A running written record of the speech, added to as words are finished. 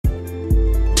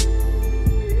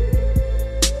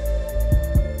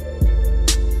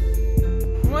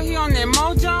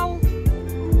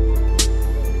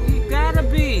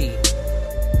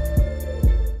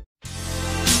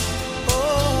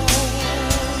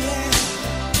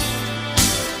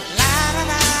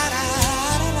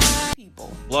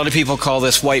A lot of people call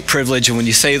this white privilege, and when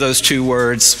you say those two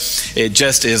words, it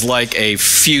just is like a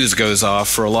fuse goes off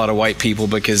for a lot of white people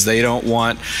because they don't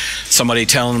want somebody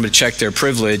telling them to check their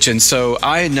privilege. And so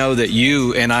I know that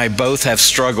you and I both have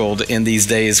struggled in these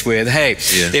days with, hey,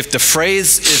 if the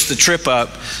phrase is the trip up,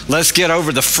 let's get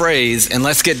over the phrase and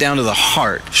let's get down to the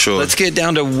heart. Sure. Let's get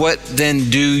down to what then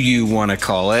do you want to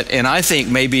call it? And I think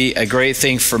maybe a great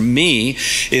thing for me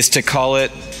is to call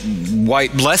it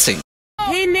white blessing.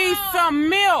 He needs some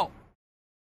milk.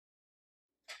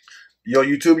 Yo,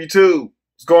 YouTube,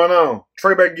 what's going on?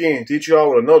 Trey back again to hit you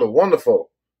all with another wonderful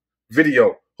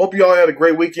video. Hope you all had a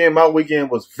great weekend. My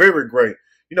weekend was very great.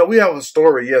 You know, we have a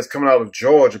story, yes, coming out of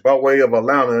Georgia by way of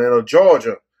Atlanta. And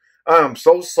Georgia, I am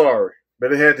so sorry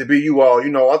that it had to be you all.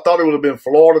 You know, I thought it would have been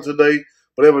Florida today,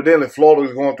 but evidently Florida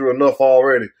is going through enough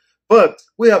already. But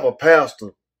we have a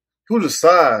pastor who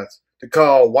decides to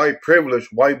call white privilege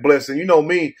white blessing. You know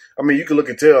me. I mean, you can look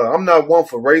and tell. I'm not one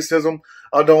for racism.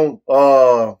 I don't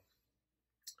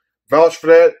vouch for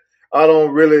that. I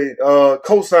don't really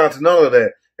co-sign to none of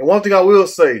that. And one thing I will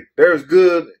say, there's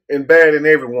good and bad in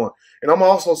everyone. And I'm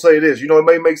also say this. You know, it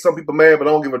may make some people mad, but I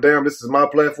don't give a damn. This is my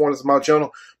platform. This is my channel.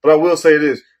 But I will say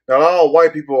this. Not all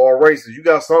white people are racist. You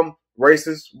got some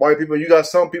racist white people. You got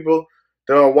some people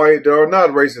that are white that are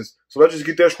not racist. So let's just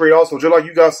get that straight also. Just like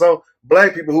you got some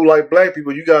black people who like black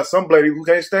people, you got some black people who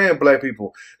can't stand black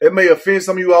people. It may offend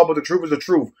some of you all, but the truth is the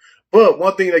truth. But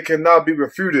one thing that cannot be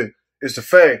refuted is the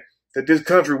fact that this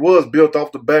country was built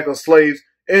off the back of slaves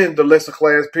and the lesser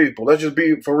class people. Let's just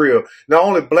be for real. Not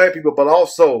only black people, but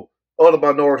also other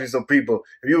minorities of people.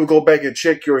 If you would go back and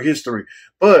check your history.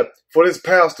 But for this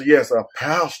pastor, yes, a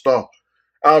pastor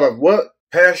out of what?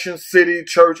 Passion City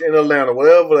Church in Atlanta,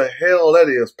 whatever the hell that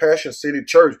is, Passion City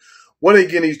Church. Where they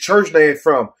getting these church names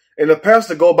from? And the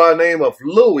pastor go by the name of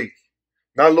Louis,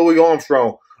 not Louis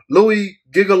Armstrong, Louis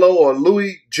Gigolo or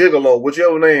Louis Gigolo,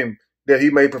 whichever name that he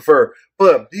may prefer.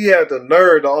 But he had the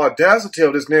nerve, the audacity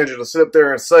of this ninja to sit up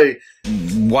there and say,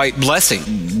 white blessing,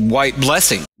 white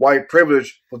blessing. White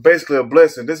privilege was basically a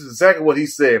blessing. This is exactly what he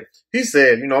said. He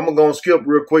said, you know, I'm going to skip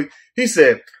real quick. He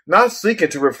said, not seeking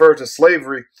to refer to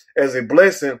slavery as a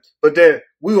blessing, but that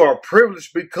we are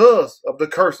privileged because of the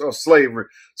curse of slavery.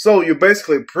 So you're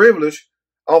basically privileged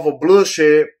off of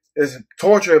bloodshed, is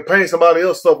torture and pain somebody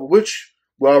else suffered, which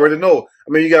we already know. I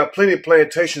mean, you got plenty of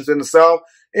plantations in the South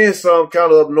and some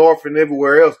kind of up north and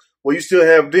everywhere else where you still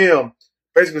have them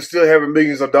basically still having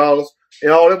millions of dollars.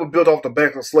 And all that was built off the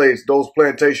back of slaves, those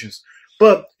plantations.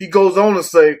 But he goes on to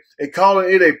say, and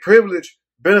calling it a privilege,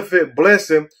 benefit,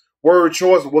 blessing, word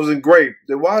choice wasn't great.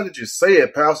 Then why did you say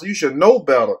it, Pastor? You should know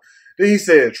better. Then he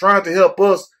said, trying to help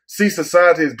us see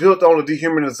society is built on the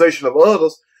dehumanization of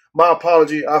others. My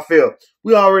apology, I failed.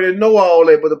 We already know all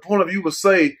that, but the point of view would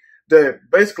say that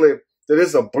basically that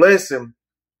it's a blessing,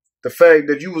 the fact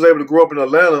that you was able to grow up in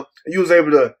Atlanta and you was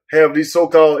able to have these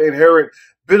so-called inherent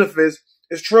benefits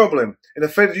is troubling. And the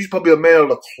fact that you're probably a man of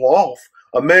the cloth,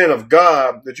 a man of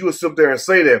God, that you would sit there and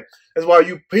say that. That's why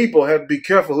you people have to be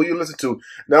careful who you listen to.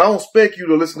 Now, I don't expect you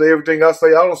to listen to everything I say.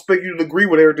 I don't expect you to agree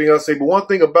with everything I say. But one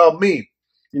thing about me,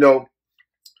 you know,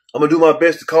 I'm going to do my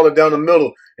best to call it down the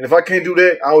middle. And if I can't do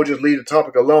that, I will just leave the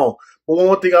topic alone. But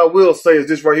one thing I will say is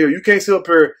this right here. You can't sit up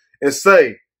here and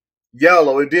say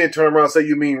yellow and then turn around and say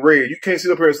you mean red. You can't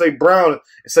sit up here and say brown and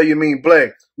say you mean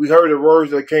black. We heard the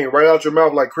words that came right out your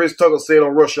mouth like Chris Tucker said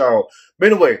on Rush Hour.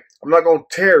 But anyway, I'm not going to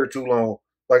tear it too long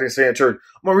like they say in church.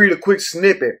 I'm going to read a quick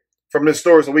snippet from this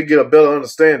story so we get a better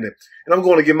understanding. And I'm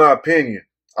going to give my opinion.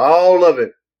 All of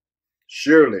it.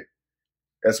 Surely.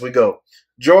 As we go.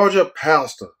 Georgia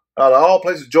pastor. Out of all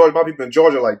places, Georgia, my people in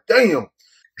Georgia are like, damn.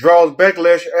 Draws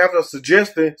backlash after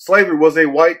suggesting slavery was a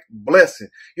white blessing.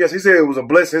 Yes, he said it was a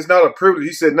blessing. It's not a privilege.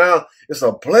 He said now it's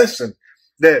a blessing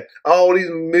that all these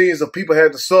millions of people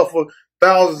had to suffer.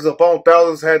 Thousands upon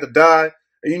thousands had to die.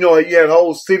 And you know, you had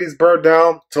whole cities burned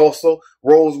down, Tulsa,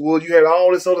 Rosewood. You had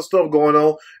all this other stuff going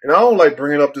on. And I don't like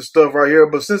bringing up this stuff right here.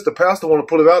 But since the pastor want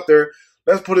to put it out there,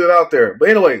 let's put it out there. But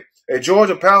anyway, a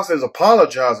Georgia pastor is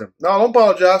apologizing. No, don't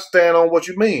apologize. Stand on what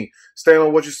you mean. Stand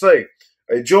on what you say.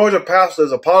 A Georgia pastor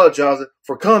is apologizing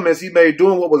for comments he made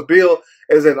during what was billed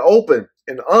as an open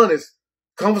and honest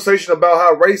conversation about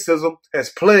how racism has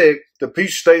plagued the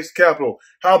Peach State's capital.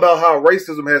 How about how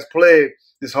racism has plagued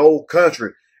this whole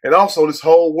country and also this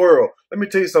whole world? Let me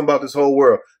tell you something about this whole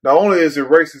world. Not only is it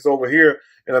racist over here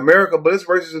in America, but it's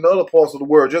racist in other parts of the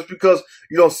world. Just because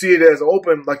you don't see it as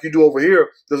open like you do over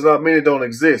here does not mean it don't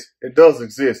exist. It does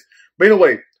exist. But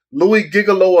anyway, Louis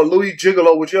Gigolo or Louis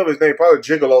Gigolo, whichever his name, probably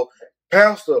Gigolo,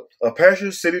 pastor of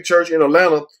Passion City Church in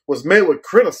Atlanta, was met with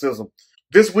criticism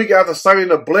this week after citing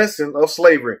the blessing of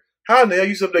slavery. How in the hell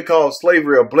you something they call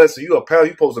slavery a blessing? You a pal,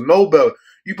 you supposed to know better.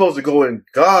 You supposed to go in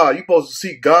God. You supposed to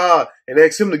seek God and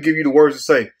ask him to give you the words to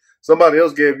say. Somebody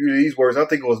else gave you these words. I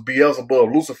think it was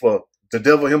Beelzebub, Lucifer, the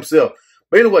devil himself.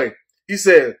 But anyway, he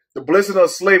said, the blessing of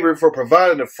slavery for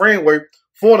providing a framework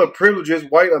for the privileges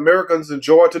white Americans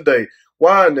enjoy today.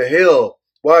 Why in the hell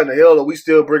are we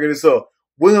still bringing this up?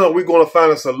 When are we going to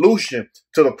find a solution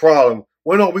to the problem?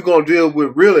 When are we going to deal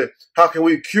with really, how can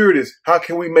we cure this? How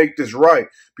can we make this right?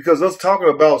 Because us talking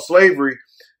about slavery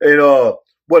and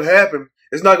what happened,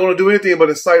 it's not going to do anything but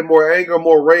incite more anger,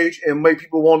 more rage, and make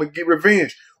people want to get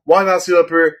revenge. Why not sit up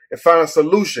here and find a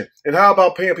solution? And how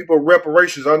about paying people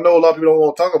reparations? I know a lot of people don't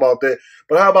want to talk about that,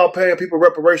 but how about paying people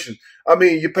reparations? I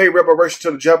mean, you pay reparations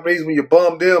to the Japanese when you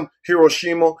bombed them,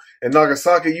 Hiroshima and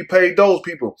Nagasaki. You paid those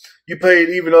people. You paid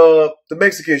even the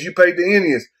Mexicans. You paid the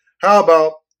Indians. How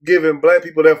about giving black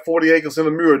people their 40 acres in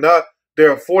the mirror, not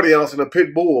their 40 ounce in a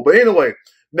pit bull? But anyway,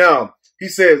 now, he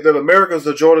says that Americans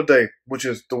enjoy today, which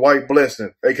is the white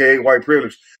blessing, a.k.a. white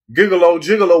privilege. Gigolo,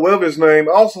 whatever his name,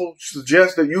 also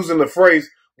suggested using the phrase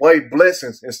white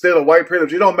blessings instead of white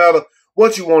privilege. It don't matter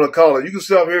what you want to call it. You can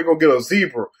sit up here and go get a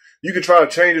zebra. You can try to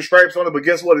change the stripes on it, but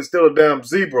guess what? It's still a damn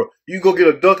zebra. You can go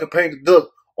get a duck and paint the duck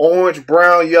orange,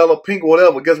 brown, yellow, pink,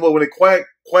 whatever. Guess what? When it quack,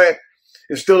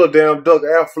 it's still a damn duck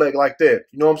Affleck like that.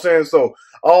 You know what I'm saying? So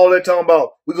all that talking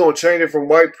about, we're going to change it from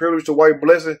white privilege to white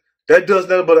blessing. That does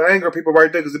nothing but anger people right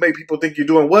there because it makes people think you're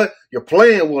doing what? You're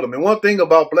playing with them. And one thing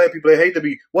about black people, they hate to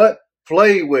be, what?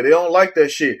 Played with. They don't like that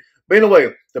shit. But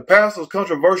anyway, the pastor's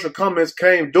controversial comments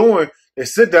came during a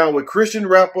sit-down with Christian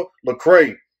rapper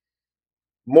Lecrae.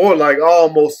 More like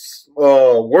almost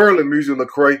worldly music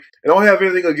Lecrae. And I don't have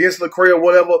anything against Lecrae or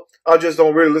whatever. I just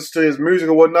don't really listen to his music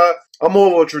or whatnot. I'm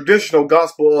more of a traditional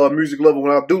gospel music lover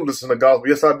when I do listen to gospel.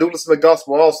 Yes, I do listen to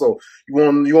gospel also. You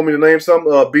want me to name some?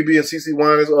 BB and CC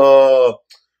Winans. What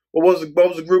was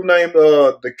the group name?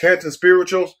 The Canton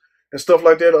Spirituals and stuff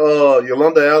like that.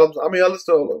 Yolanda Adams. I mean, I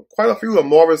listen to quite a few of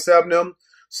Marvin Sapp and them.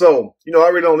 So, you know, I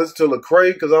really don't listen to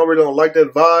Lecrae because I really don't like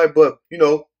that vibe. But, you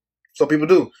know, some people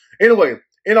do. Anyway,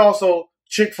 and also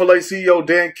Chick-fil-A CEO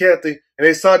Dan Cathy, and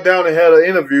they sat down and had an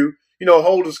interview, you know, a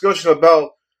whole discussion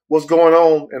about what's going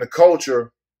on in the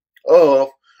culture of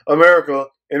America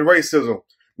and racism.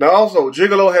 Now, also,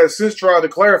 Gigolo has since tried to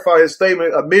clarify his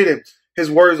statement, admitting his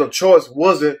words of choice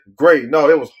wasn't great. No,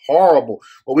 it was horrible,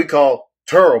 what we call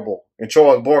terrible in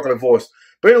Charles Barkley voice.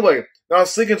 But anyway, not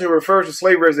seeking to refer to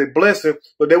slavery as a blessing,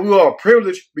 but that we are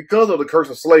privileged because of the curse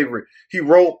of slavery. He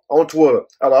wrote on Twitter,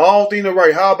 out of all things to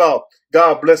write, how about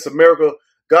God bless America,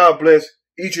 God bless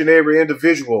each and every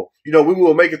individual. You know, we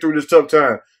will make it through this tough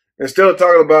time. Instead of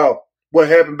talking about what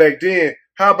happened back then,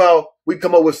 how about we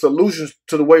come up with solutions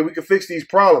to the way we can fix these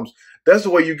problems? That's the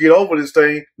way you get over this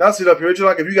thing. Not sit up here. It's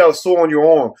like if you got a sore on your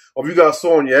arm or if you got a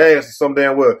sore on your ass or some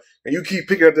damn well, and you keep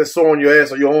picking at that sore on your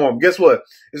ass or your arm, guess what?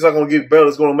 It's not going to get better.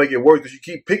 It's going to make it worse because you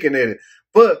keep picking at it.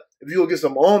 But if you go get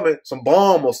some ointment, some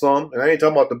balm or something, and I ain't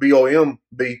talking about the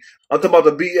B-O-M-B, I'm talking about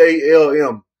the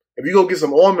B-A-L-M. If you go get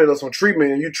some ointment or some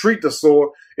treatment and you treat the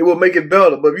sore, it will make it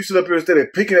better. But if you sit up here instead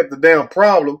of picking at the damn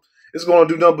problem, it's going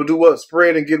to do nothing but do what?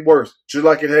 Spread and get worse, just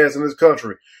like it has in this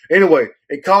country. Anyway,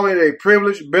 and calling it a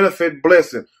privilege, benefit,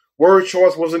 blessing. Word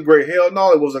choice wasn't great. Hell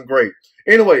no, it wasn't great.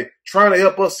 Anyway, trying to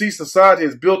help us see society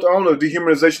is built on the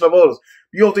dehumanization of others.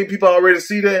 You don't think people already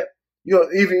see that? You know,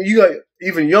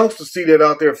 even youngsters see that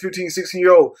out there, 15,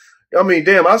 16-year-old. I mean,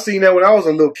 damn, I seen that when I was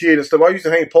a little kid and stuff. I used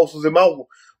to hang posters in my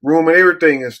room and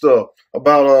everything and stuff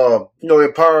about, you know,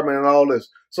 empowerment and all this.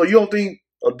 So you don't think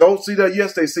adults see that?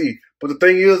 Yes, they see. But the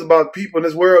thing is about people in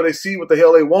this world, they see what the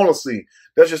hell they want to see.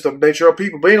 That's just the nature of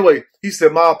people. But anyway, he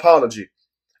said, my apology.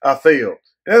 I failed.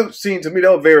 And that seemed to me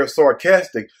that was very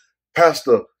sarcastic.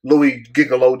 Pastor Louis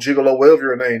Gigolo, whatever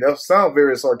your name. That sounds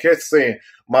very sarcastic saying,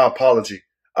 my apology.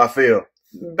 I failed.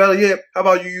 Better yet, how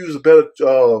about you use a better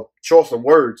choice of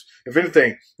words, if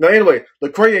anything. Now anyway,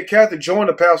 Lecrae and Cathy joined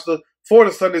the pastor for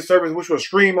the Sunday service, which was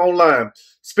streamed online.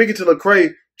 Speaking to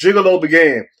Lecrae, Gigolo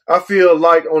began, I feel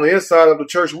like on the inside of the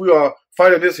church, we are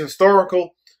fighting this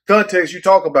historical context you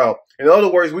talk about. In other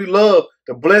words, we love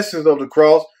the blessings of the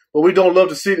cross, but we don't love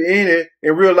to sit in it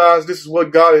and realize this is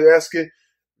what God is asking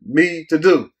me to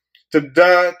do, to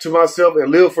die to myself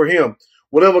and live for him.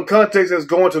 Whatever context is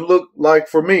going to look like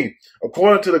for me,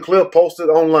 according to the clip posted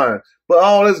online. But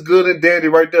all that's good and dandy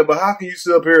right there. But how can you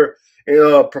sit up here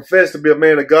and profess to be a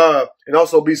man of God and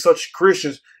also be such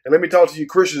Christians? And let me talk to you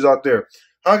Christians out there.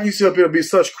 How can you sit up here and be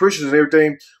such Christians and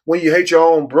everything when you hate your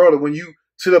own brother, when you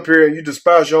sit up here and you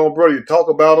despise your own brother, you talk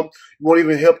about them, you won't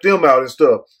even help them out and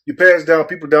stuff. You pass down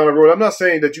people down the road. I'm not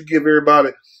saying that you give everybody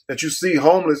that you see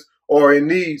homeless or in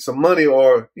need some money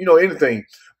or, you know, anything.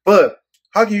 But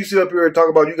how can you sit up here and talk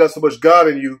about you got so much God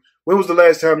in you? When was the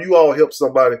last time you all helped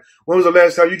somebody? When was the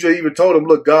last time you just even told them,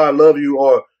 look, God love you,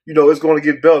 or, it's going to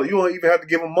get better? You don't even have to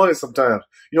give them money sometimes.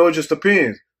 It just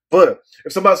depends. But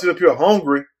if somebody sit up here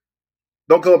hungry,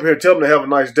 don't come up here and tell them to have a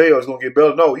nice day or it's going to get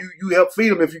better. No, you help feed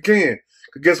them if you can.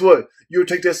 Because guess what? You'll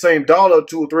take that same $1,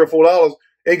 $2 or $3 or $4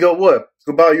 and go what? It's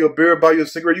going to buy you a beer, buy you a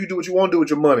cigarette. You do what you want to do with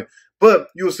your money. But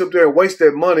you'll sit there and waste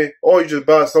that money, or you just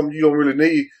buy something you don't really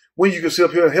need when you can sit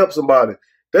up here and help somebody.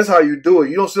 That's how you do it.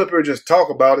 You don't sit up here and just talk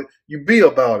about it. You be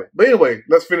about it. But anyway,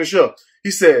 let's finish up.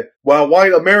 He said, while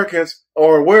white Americans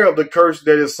are aware of the curse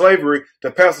that is slavery,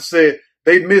 the pastor said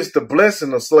they missed the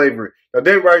blessing of slavery. Now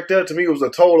that right there to me was a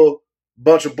total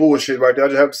bunch of bullshit right there. I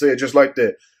just have to say it just like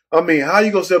that. I mean, how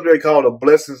you going to sit up there and call the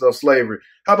blessings of slavery?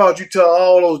 How about you tell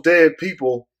all those dead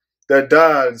people that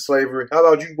died in slavery, how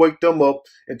about you wake them up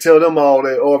and tell them all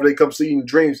that, or if they come see you in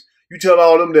dreams, you tell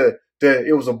all them that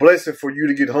it was a blessing for you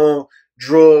to get hung,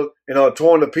 drugged, and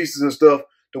torn to pieces and stuff.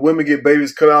 The women get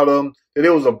babies cut out of them. That it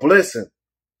was a blessing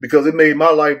because it made my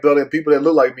life better, and people that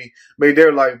look like me made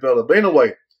their life better. But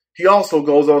anyway, he also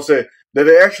goes on to say that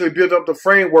they actually built up the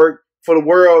framework for the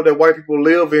world that white people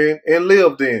live in and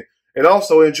lived in, and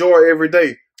also enjoy every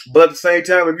day. But at the same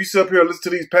time, if you sit up here and listen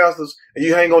to these pastors and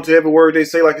you hang on to every word they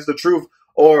say like it's the truth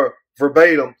or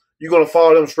verbatim, you're going to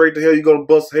follow them straight to hell. You're going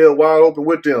to bust hell wide open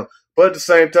with them. But at the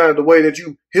same time, the way that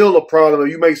you heal a problem or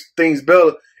you make things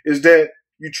better is that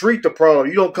you treat the problem.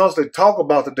 You don't constantly talk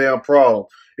about the damn problem.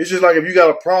 It's just like if you got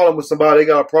a problem with somebody, they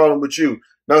got a problem with you.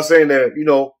 Not saying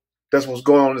that, that's what's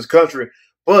going on in this country.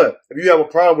 But if you have a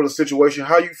problem with a situation,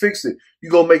 how you fix it? You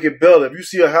go make it better. If you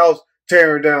see a house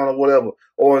tearing down or whatever,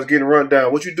 or it's getting run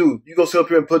down, what you do? You go sit up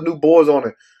here and put new boards on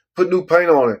it, put new paint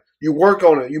on it. You work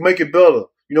on it. You make it better.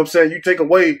 You know what I'm saying? You take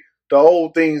away the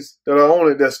old things that are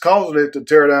on it that's causing it to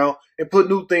tear down and put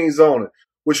new things on it,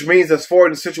 which means as far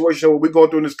as the situation what we're going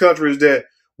through in this country is that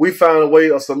we found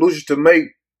a solution to make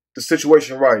the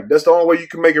situation right. That's the only way you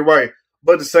can make it right.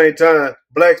 But at the same time,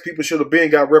 black people should have been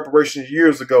got reparations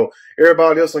years ago.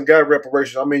 Everybody else done got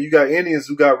reparations. I mean, you got Indians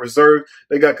who got reserved.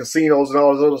 They got casinos and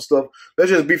all this other stuff.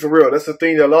 Let's just be for real. That's the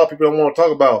thing that a lot of people don't want to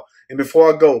talk about. And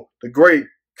before I go, the great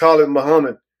Khalid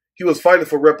Muhammad, he was fighting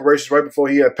for reparations right before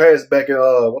he had passed back in,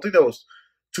 I think that was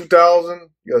 2000,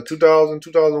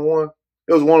 2001.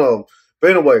 It was one of them.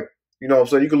 But anyway, you know what I'm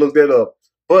saying? You can look that up.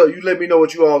 But you let me know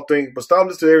what you all think. But stop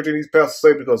listening to everything these pastors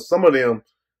say because some of them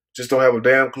just don't have a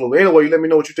damn clue. Anyway, let me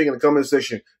know what you think in the comment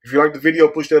section. If you like the video,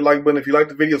 push that like button. If you like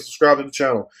the video, subscribe to the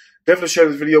channel. Definitely share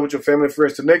this video with your family and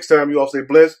friends. Till next time, you all stay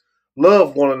blessed.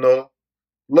 Love one another.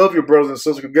 Love your brothers and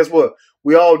sisters. Because guess what?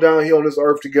 We all down here on this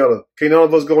earth together. Can't none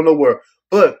of us go nowhere.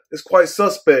 But it's quite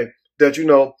suspect that,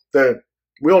 that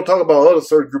we don't talk about other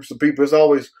certain groups of people. It's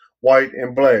always white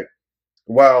and black.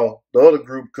 While the other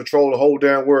group control the whole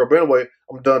damn world. But anyway,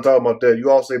 I'm done talking about that. You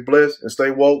all stay blessed and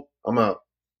stay woke. I'm out.